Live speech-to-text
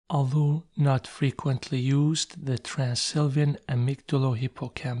Although not frequently used, the Selective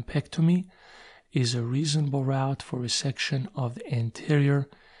Amygdalohippocampectomy is a reasonable route for resection of the anterior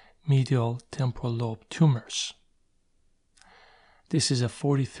medial temporal lobe tumors. This is a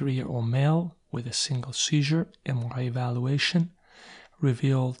 43-year-old male with a single seizure. MRI evaluation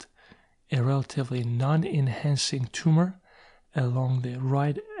revealed a relatively non-enhancing tumor along the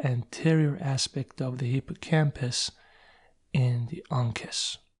right anterior aspect of the hippocampus and the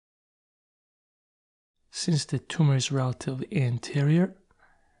uncus. Since the tumor is relatively anterior,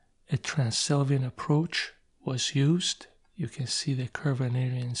 a Transsylvian approach was used. You can see the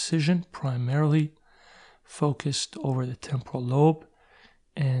curvilinear incision primarily focused over the temporal lobe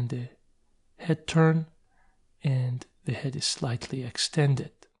and the head turn, and the head is slightly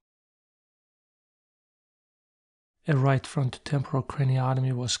extended. A right frontotemporal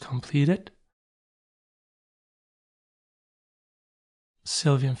craniotomy was completed.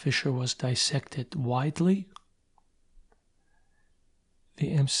 Sylvian fissure was dissected widely.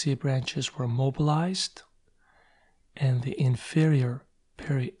 The MCA branches were mobilized, and the inferior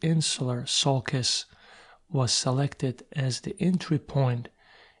periinsular sulcus was selected as the entry point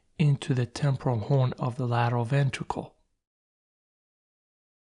into the temporal horn of the lateral ventricle.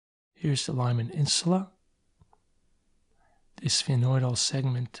 Here's the Lyman insula. The sphenoidal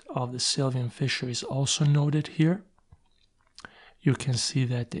segment of the Sylvian fissure is also noted here. You can see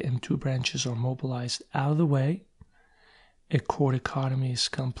that the M2 branches are mobilized out of the way. A corticotomy is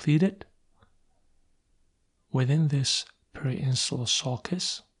completed. Within this periinsular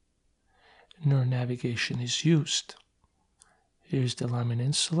sulcus, neuronavigation is used. Here's the Lyman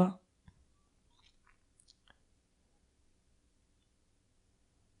insula.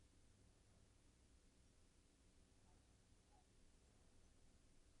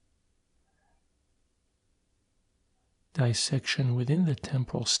 Dissection within the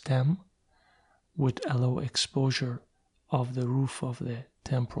temporal stem would allow exposure of the roof of the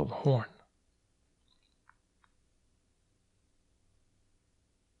temporal horn.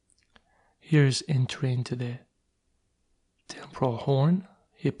 Here's entry into the temporal horn.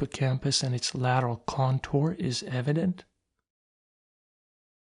 Hippocampus and its lateral contour is evident.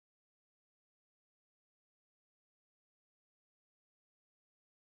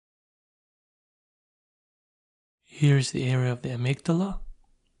 Here's the area of the amygdala.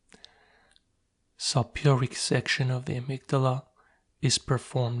 Sulpuric section of the amygdala is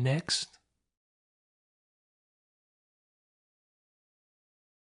performed next.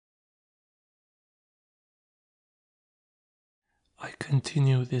 I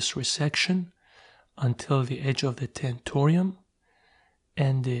continue this resection until the edge of the tentorium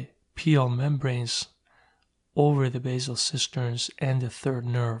and the pial membranes over the basal cisterns and the third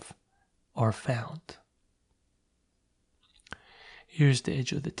nerve are found. Here's the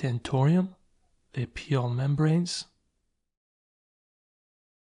edge of the tentorium, the pial membranes.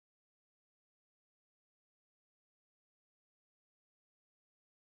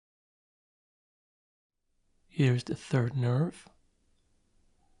 Here's the third nerve.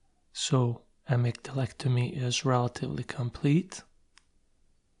 So amygdalectomy is relatively complete.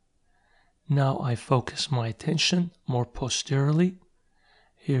 Now I focus my attention more posteriorly.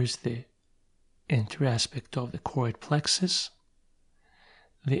 Here's the anterior aspect of the choroid plexus.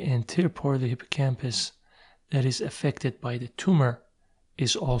 The anterior part of the hippocampus that is affected by the tumor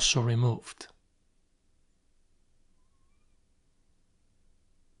is also removed.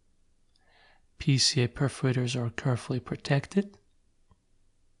 PCA perforators are carefully protected.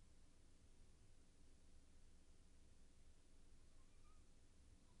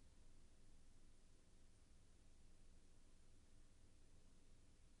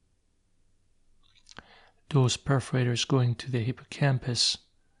 Those perforators going to the hippocampus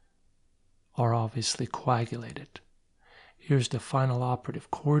are obviously coagulated. Here's the final operative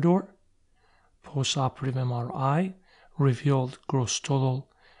corridor. Postoperative MRI revealed gross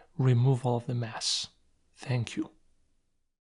total removal of the mass. Thank you.